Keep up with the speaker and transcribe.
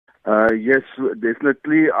Yes,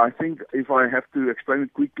 definitely. I think if I have to explain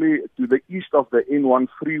it quickly, to the east of the N1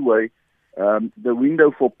 freeway, the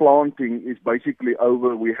window for planting is basically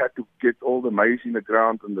over. We had to get all the maize in the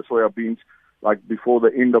ground and the soya beans like before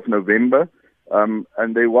the end of November.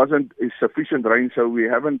 And there wasn't sufficient rain, so we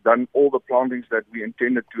haven't done all the plantings that we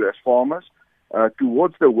intended to as farmers.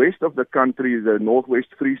 Towards the west of the country, the Northwest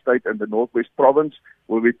Free State and the Northwest Province,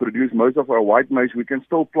 where we produce most of our white maize, we can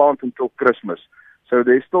still plant until Christmas. So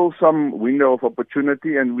there's still some window of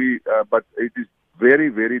opportunity, and but it is very,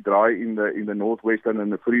 very dry in the Northwest and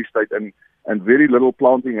in the Free State, and very little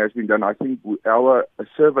planting has been done. I think our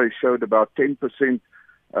survey showed about 10%,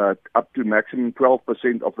 up to maximum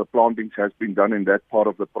 12% of the plantings has been done in that part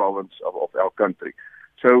of the province of our country.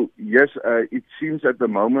 So yes, it seems at the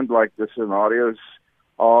moment like the scenarios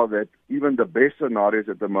are that even the best scenarios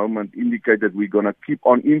at the moment indicate that we're going to keep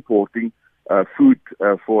on importing food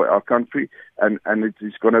for our country, and it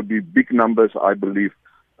is going to be big numbers, I believe.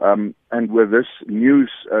 And with this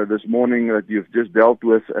news this morning that you've just dealt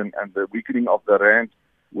with, and the weakening of the rand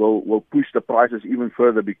will push the prices even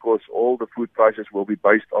further, because all the food prices will be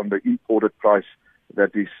based on the imported price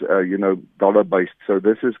that is, dollar based. So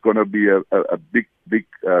this is going to be a big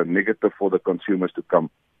negative for the consumers to come.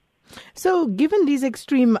 So given these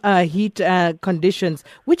extreme heat conditions,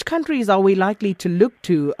 which countries are we likely to look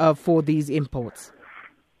to for these imports?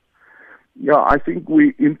 Yeah, I think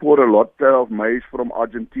we import a lot of maize from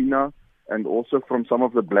Argentina and also from some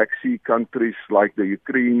of the Black Sea countries like the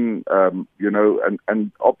Ukraine,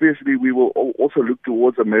 and obviously we will also look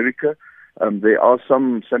towards America. There are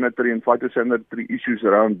some sanitary and phytosanitary issues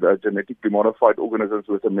around genetically modified organisms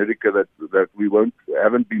with America that we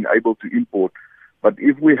haven't been able to import. But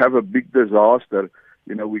if we have a big disaster,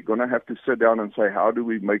 we're going to have to sit down and say, how do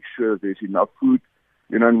we make sure there's enough food?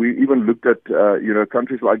 And we even looked at,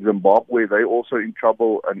 countries like Zimbabwe. They're also in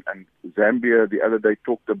trouble. And Zambia the other day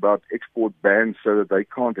talked about export bans so that they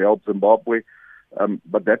can't help Zimbabwe.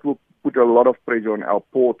 But that will put a lot of pressure on our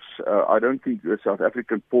ports. I don't think the South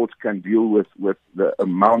African ports can deal with the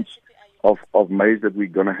amounts of maize that we're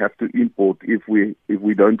going to have to import if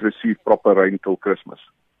we don't receive proper rain till Christmas.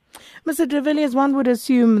 Mr. de Villiers, one would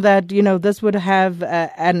assume that, this would have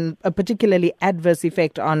a particularly adverse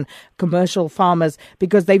effect on commercial farmers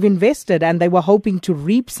because they've invested and they were hoping to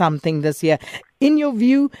reap something this year. In your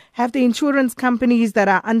view, have the insurance companies that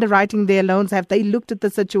are underwriting their loans, have they looked at the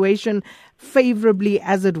situation favorably,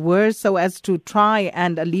 as it were, so as to try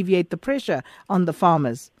and alleviate the pressure on the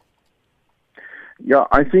farmers? Yeah,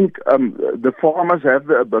 I think the farmers have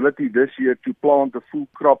the ability this year to plant a full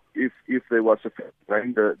crop if there was sufficient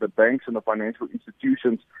rain. The banks and the financial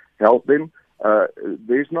institutions help them.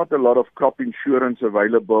 There's not a lot of crop insurance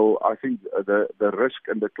available. I think the risk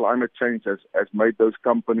and the climate change has made those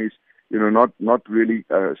companies, not really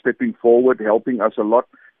stepping forward, helping us a lot.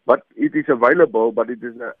 But it is available, but it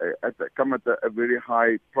is come at a very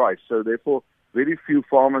high price. So therefore, very few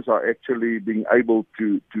farmers are actually being able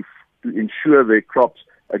to insure their crops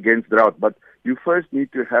against drought. But you first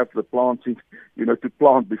need to have the planting, to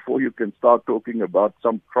plant before you can start talking about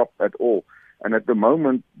some crop at all. And at the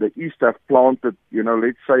moment, the East have planted,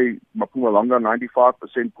 let's say Mpumalanga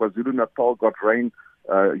 95%, KwaZulu-Natal got rain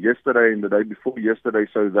yesterday and the day before yesterday,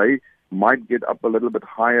 so they might get up a little bit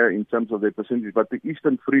higher in terms of their percentage. But the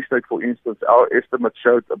Eastern Free State, for instance, our estimate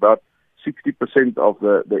showed about 60% of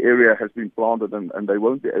the area has been planted, and they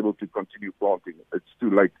won't be able to continue planting. It's too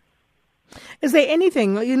late. Is there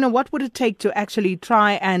anything, what would it take to actually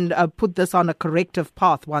try and put this on a corrective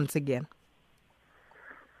path once again?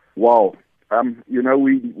 Wow.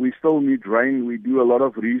 We still need rain. We do a lot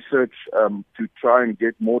of research to try and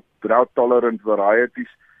get more drought-tolerant varieties.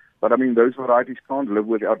 But, those varieties can't live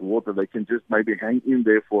without water. They can just maybe hang in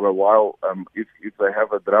there for a while if they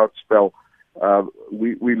have a drought spell.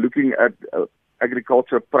 We're looking at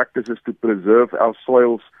agriculture practices to preserve our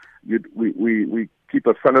soils. We keep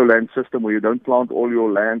a fallow land system where you don't plant all your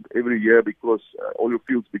land every year all your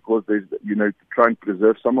fields because there's, to try and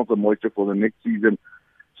preserve some of the moisture for the next season.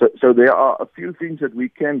 So there are a few things that we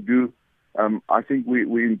can do. I think we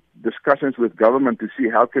in discussions with government to see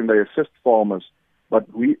how can they assist farmers. But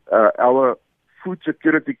our food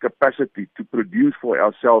security capacity to produce for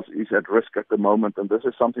ourselves is at risk at the moment, and this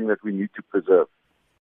is something that we need to preserve.